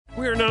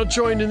We are now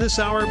joined in this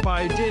hour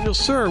by Daniel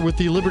Suhr with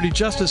the Liberty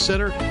Justice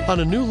Center on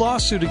a new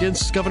lawsuit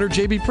against Governor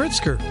J.B.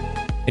 Pritzker.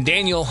 And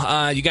Daniel,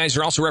 you guys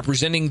are also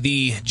representing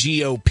the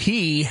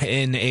GOP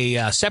in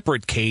a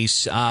separate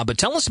case, but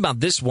tell us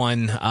about this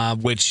one,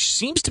 which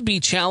seems to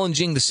be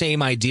challenging the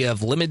same idea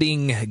of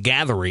limiting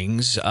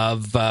gatherings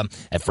of,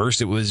 at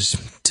first it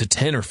was to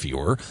 10 or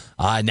fewer,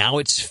 now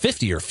it's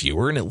 50 or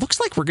fewer, and it looks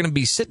like we're going to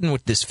be sitting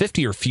with this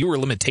 50 or fewer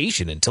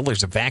limitation until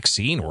there's a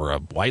vaccine or a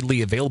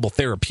widely available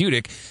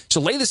therapeutic.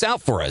 So lay this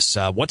out for us.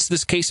 What's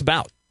this case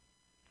about?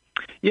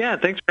 Yeah,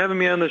 thanks for having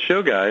me on the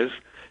show, guys.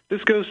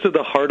 This goes to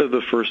the heart of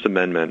the First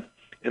Amendment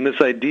and this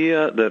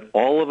idea that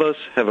all of us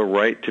have a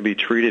right to be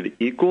treated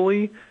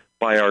equally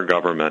by our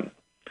government.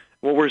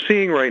 What we're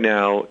seeing right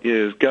now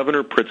is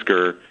Governor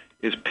Pritzker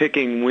is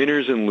picking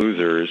winners and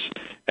losers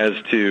as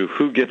to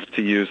who gets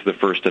to use the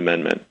First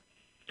Amendment.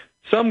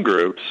 Some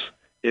groups,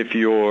 if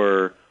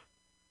you're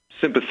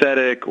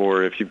sympathetic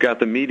or if you've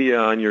got the media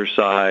on your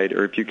side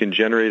or if you can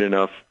generate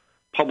enough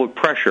public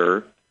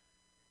pressure,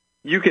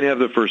 you can have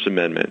the First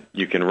Amendment.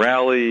 You can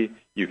rally,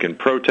 you can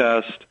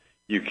protest,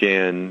 you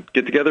can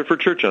get together for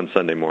church on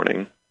Sunday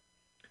morning.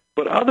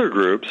 But other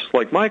groups,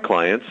 like my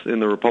clients in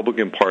the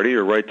Republican Party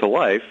or Right to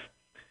Life,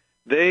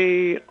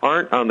 they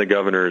aren't on the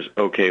governor's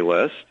okay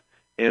list,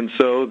 and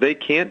so they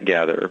can't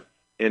gather.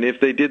 And if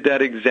they did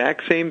that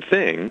exact same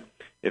thing,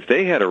 if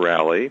they had a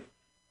rally,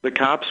 the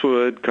cops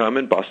would come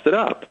and bust it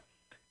up.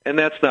 And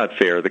that's not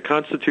fair. The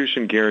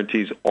Constitution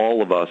guarantees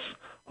all of us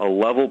a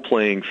level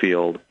playing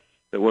field,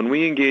 that when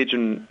we engage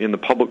in the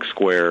public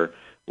square,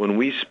 when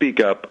we speak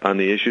up on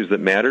the issues that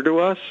matter to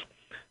us,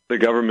 the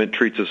government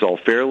treats us all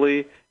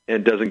fairly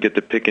and doesn't get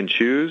to pick and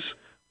choose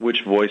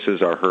which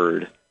voices are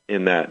heard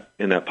in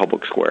that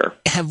public square.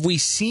 Have we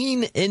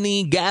seen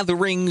any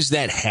gatherings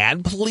that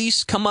had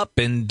police come up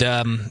and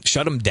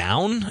shut them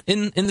down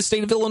in the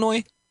state of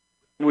Illinois?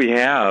 We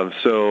have.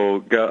 So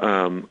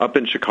up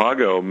in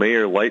Chicago,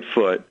 Mayor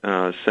Lightfoot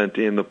sent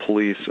in the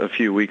police a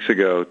few weeks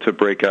ago to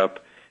break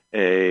up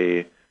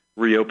a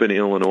Reopen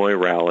Illinois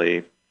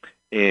rally.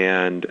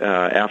 And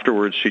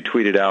afterwards, she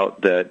tweeted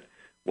out that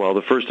while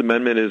the First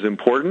Amendment is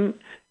important,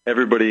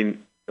 everybody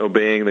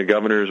obeying the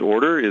governor's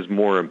order is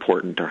more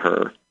important to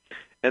her.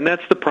 And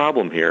that's the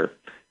problem here.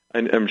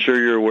 And I'm sure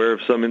you're aware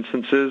of some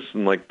instances,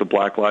 like the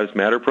Black Lives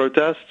Matter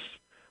protests,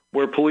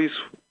 where police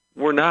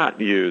were not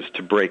used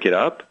to break it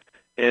up,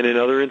 and in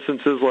other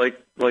instances,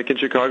 like in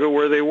Chicago,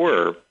 where they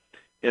were.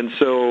 And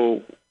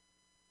so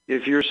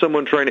if you're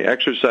someone trying to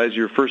exercise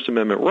your First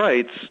Amendment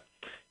rights,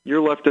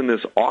 you're left in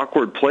this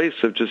awkward place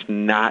of just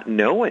not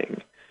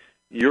knowing.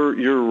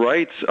 Your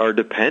rights are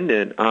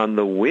dependent on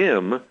the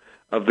whim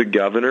of the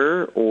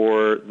governor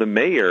or the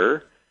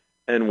mayor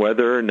and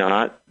whether or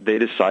not they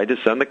decide to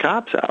send the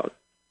cops out.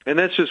 And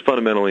that's just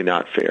fundamentally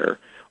not fair.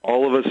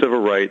 All of us have a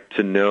right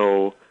to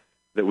know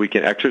that we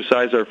can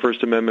exercise our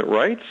First Amendment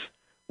rights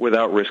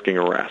without risking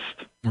arrest.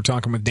 We're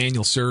talking with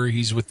Daniel Suhr.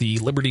 He's with the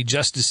Liberty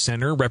Justice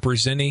Center,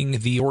 representing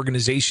the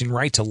organization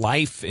Right to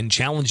Life and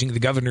challenging the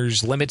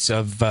governor's limits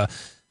of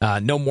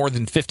no more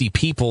than 50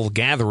 people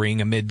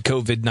gathering amid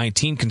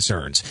COVID-19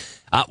 concerns.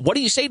 What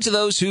do you say to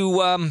those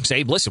who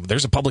say, listen,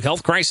 there's a public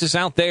health crisis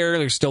out there,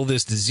 there's still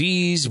this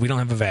disease, we don't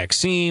have a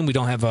vaccine, we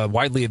don't have a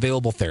widely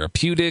available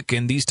therapeutic,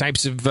 and these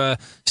types of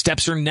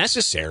steps are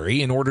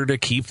necessary in order to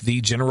keep the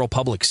general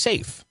public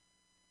safe?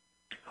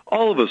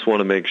 All of us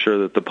want to make sure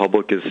that the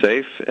public is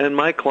safe, and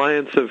my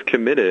clients have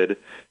committed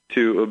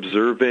to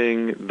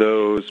observing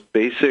those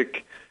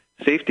basic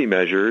safety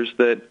measures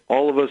that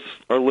all of us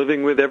are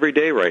living with every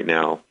day right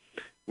now.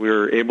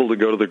 We're able to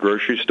go to the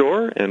grocery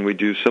store and we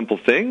do simple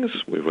things.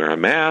 We wear a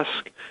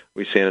mask,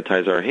 we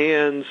sanitize our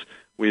hands,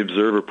 we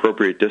observe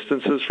appropriate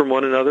distances from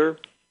one another.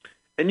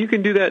 And you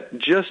can do that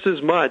just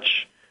as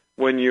much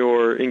when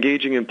you're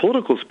engaging in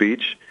political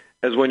speech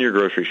as when you're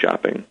grocery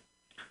shopping.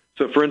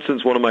 So, for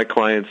instance, one of my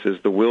clients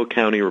is the Will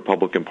County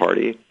Republican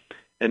Party,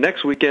 and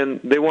next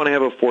weekend they want to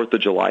have a 4th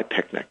of July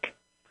picnic.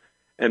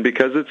 And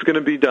because it's going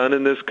to be done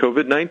in this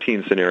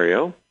COVID-19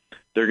 scenario,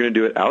 they're going to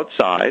do it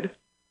outside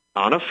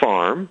on a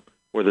farm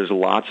where there's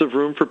lots of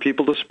room for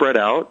people to spread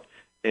out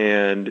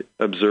and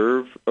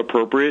observe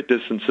appropriate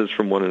distances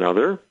from one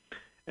another.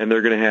 And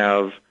they're going to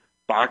have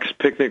boxed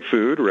picnic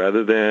food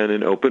rather than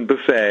an open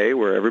buffet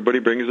where everybody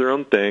brings their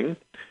own thing.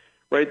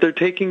 Right? They're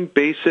taking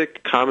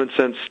basic common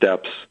sense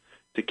steps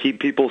to keep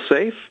people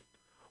safe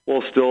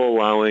while still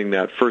allowing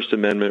that First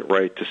Amendment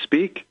right to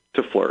speak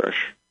to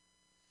flourish.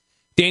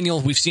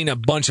 Daniel, we've seen a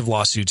bunch of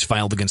lawsuits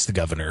filed against the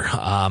governor,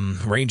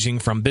 ranging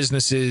from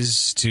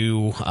businesses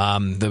to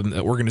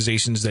the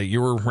organizations that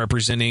you're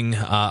representing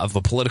of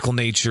a political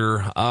nature.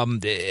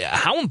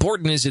 How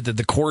important is it that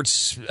the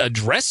courts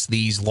address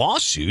these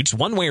lawsuits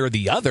one way or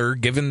the other,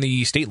 given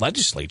the state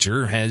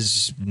legislature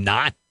has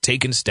not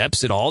taken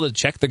steps at all to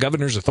check the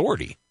governor's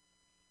authority?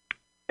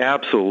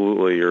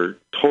 Absolutely. You're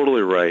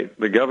totally right.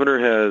 The governor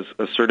has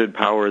asserted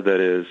power that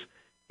is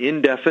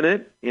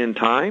indefinite in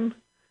time,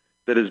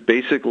 that is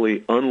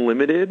basically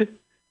unlimited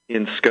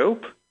in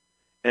scope,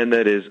 and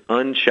that is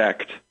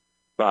unchecked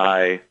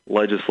by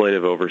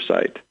legislative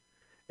oversight.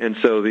 And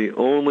so the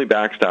only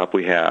backstop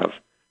we have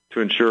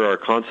to ensure our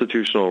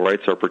constitutional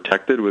rights are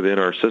protected within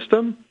our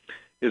system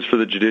is for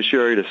the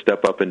judiciary to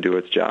step up and do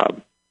its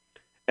job.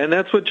 And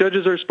that's what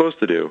judges are supposed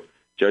to do.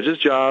 Judges'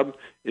 job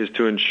is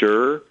to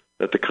ensure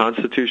that the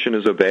Constitution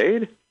is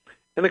obeyed.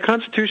 And the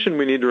Constitution,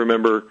 we need to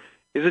remember,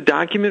 is a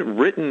document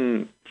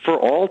written for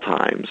all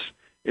times.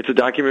 It's a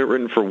document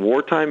written for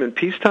wartime and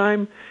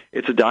peacetime.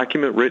 It's a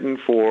document written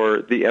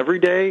for the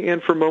everyday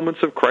and for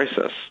moments of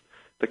crisis.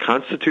 The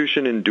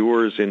Constitution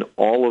endures in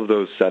all of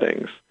those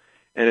settings.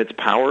 And its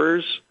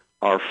powers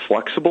are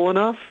flexible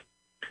enough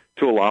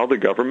to allow the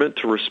government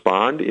to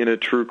respond in a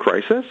true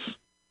crisis.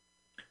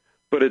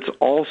 But it's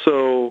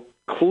also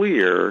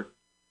clear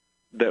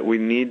that we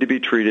need to be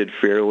treated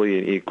fairly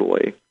and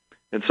equally.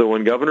 And so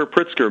when Governor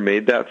Pritzker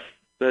made that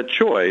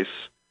choice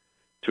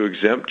to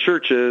exempt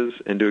churches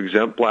and to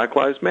exempt Black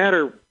Lives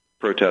Matter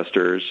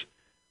protesters,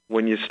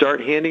 when you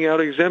start handing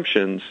out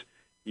exemptions,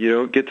 you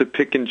don't get to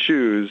pick and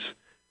choose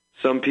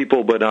some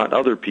people but not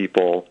other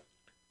people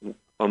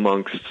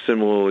amongst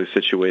similarly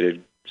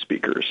situated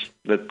speakers.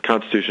 The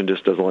Constitution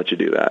just doesn't let you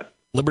do that.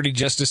 Liberty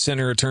Justice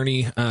Center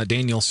attorney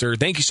Daniel Suhr,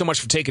 thank you so much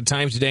for taking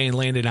time today and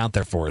laying it out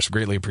there for us.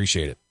 Greatly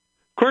appreciate it.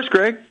 Of course,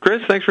 Greg.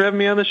 Chris, thanks for having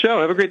me on the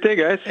show. Have a great day,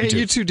 guys. Hey,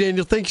 you too,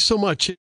 Daniel. Thank you so much.